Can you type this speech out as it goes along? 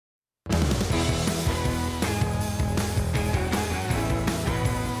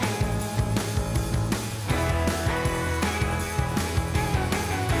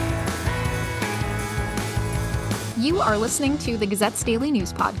You are listening to the Gazette's Daily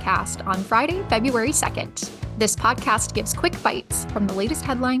News Podcast on Friday, February 2nd. This podcast gives quick bites from the latest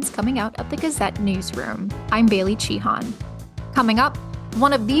headlines coming out of the Gazette newsroom. I'm Bailey Chehan. Coming up,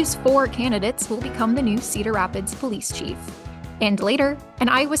 one of these 4 candidates will become the new Cedar Rapids police chief. And later, an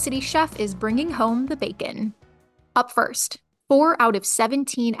Iowa City chef is bringing home the bacon. Up first, 4 out of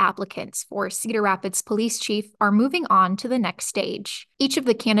 17 applicants for Cedar Rapids police chief are moving on to the next stage. Each of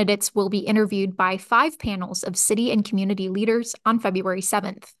the candidates will be interviewed by 5 panels of city and community leaders on February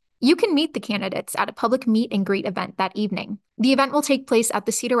 7th. You can meet the candidates at a public meet and greet event that evening. The event will take place at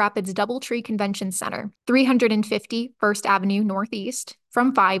the Cedar Rapids Doubletree Convention Center, 350 First Avenue Northeast,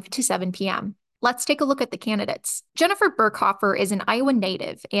 from 5 to 7 p.m. Let's take a look at the candidates. Jennifer Burkhofer is an Iowa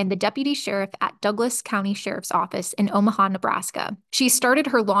native and the deputy sheriff at Douglas County Sheriff's Office in Omaha, Nebraska. She started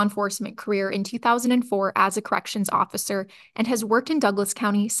her law enforcement career in 2004 as a corrections officer and has worked in Douglas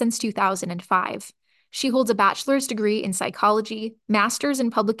County since 2005. She holds a bachelor's degree in psychology, master's in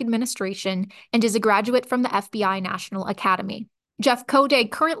public administration, and is a graduate from the FBI National Academy. Jeff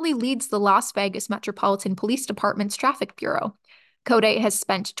Code currently leads the Las Vegas Metropolitan Police Department's Traffic Bureau. Code has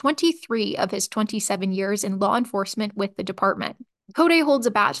spent 23 of his 27 years in law enforcement with the department. Code holds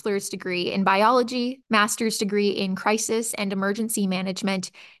a bachelor's degree in biology, master's degree in crisis and emergency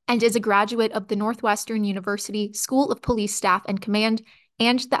management, and is a graduate of the Northwestern University School of Police Staff and Command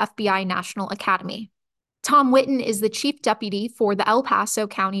and the FBI National Academy. Tom Whitten is the chief deputy for the El Paso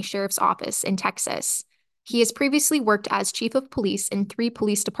County Sheriff's Office in Texas. He has previously worked as chief of police in 3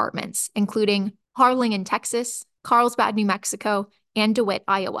 police departments, including Harlan, Texas, Carlsbad, New Mexico, and DeWitt,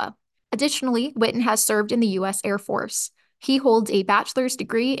 Iowa. Additionally, Whitten has served in the U.S. Air Force. He holds a bachelor's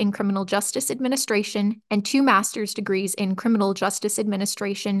degree in criminal justice administration and 2 master's degrees in criminal justice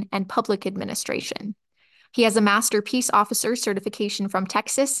administration and public administration. He has a Master Peace Officer certification from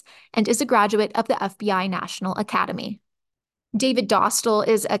Texas and is a graduate of the FBI National Academy. David Dostal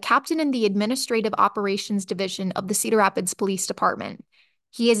is a captain in the Administrative Operations Division of the Cedar Rapids Police Department.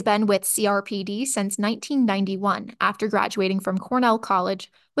 He has been with CRPD since 1991 after graduating from Cornell College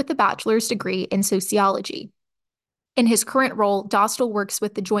with a bachelor's degree in sociology. In his current role, Dostal works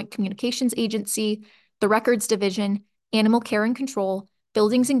with the Joint Communications Agency, the Records Division, Animal Care and Control,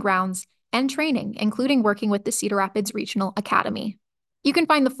 Buildings and Grounds, and training, including working with the Cedar Rapids Regional Academy. You can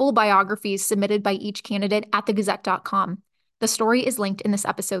find the full biographies submitted by each candidate at thegazette.com. The story is linked in this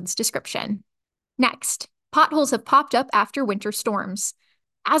episode's description. Next, potholes have popped up after winter storms.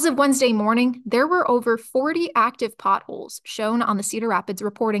 As of Wednesday morning, there were over 40 active potholes shown on the Cedar Rapids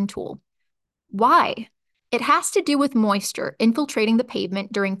reporting tool. Why? It has to do with moisture infiltrating the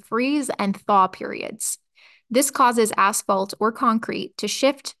pavement during freeze and thaw periods. This causes asphalt or concrete to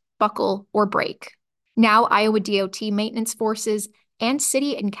shift, buckle, or break. Now, Iowa DOT maintenance forces and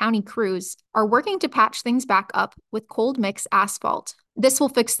city and county crews are working to patch things back up with cold mix asphalt. This will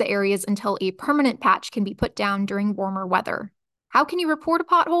fix the areas until a permanent patch can be put down during warmer weather. How can you report a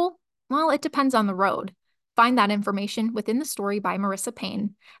pothole? Well, it depends on the road. Find that information within the story by Marissa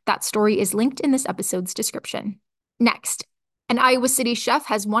Payne. That story is linked in this episode's description. Next, an Iowa City chef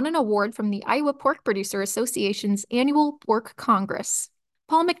has won an award from the Iowa Pork Producer Association's annual Pork Congress.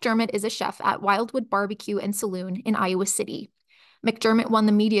 Paul McDermott is a chef at Wildwood Barbecue and Saloon in Iowa City. McDermott won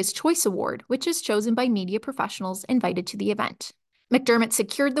the Media's Choice Award, which is chosen by media professionals invited to the event. McDermott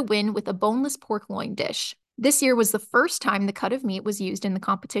secured the win with a boneless pork loin dish. This year was the first time the cut of meat was used in the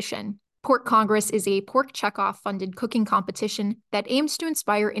competition. Pork Congress is a Pork Checkoff-funded cooking competition that aims to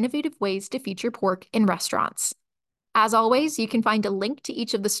inspire innovative ways to feature pork in restaurants. As always, you can find a link to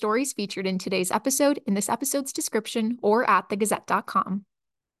each of the stories featured in today's episode in this episode's description or at thegazette.com.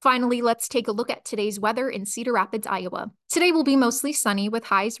 Finally, let's take a look at today's weather in Cedar Rapids, Iowa. Today will be mostly sunny with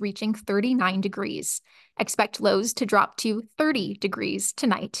highs reaching 39 degrees. Expect lows to drop to 30 degrees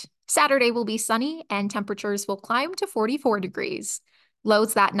tonight. Saturday will be sunny and temperatures will climb to 44 degrees.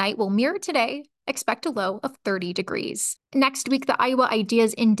 Lows that night will mirror today. Expect a low of 30 degrees. Next week, the Iowa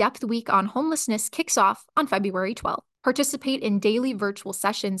Ideas In-Depth Week on Homelessness kicks off on February 12th. Participate in daily virtual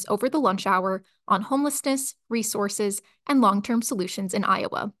sessions over the lunch hour on homelessness, resources, and long-term solutions in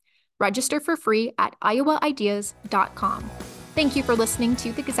Iowa. Register for free at iowaideas.com. Thank you for listening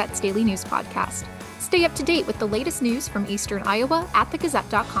to the Gazette's Daily News Podcast. Stay up to date with the latest news from Eastern Iowa at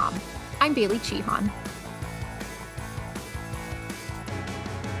thegazette.com. I'm Bailey Chehan.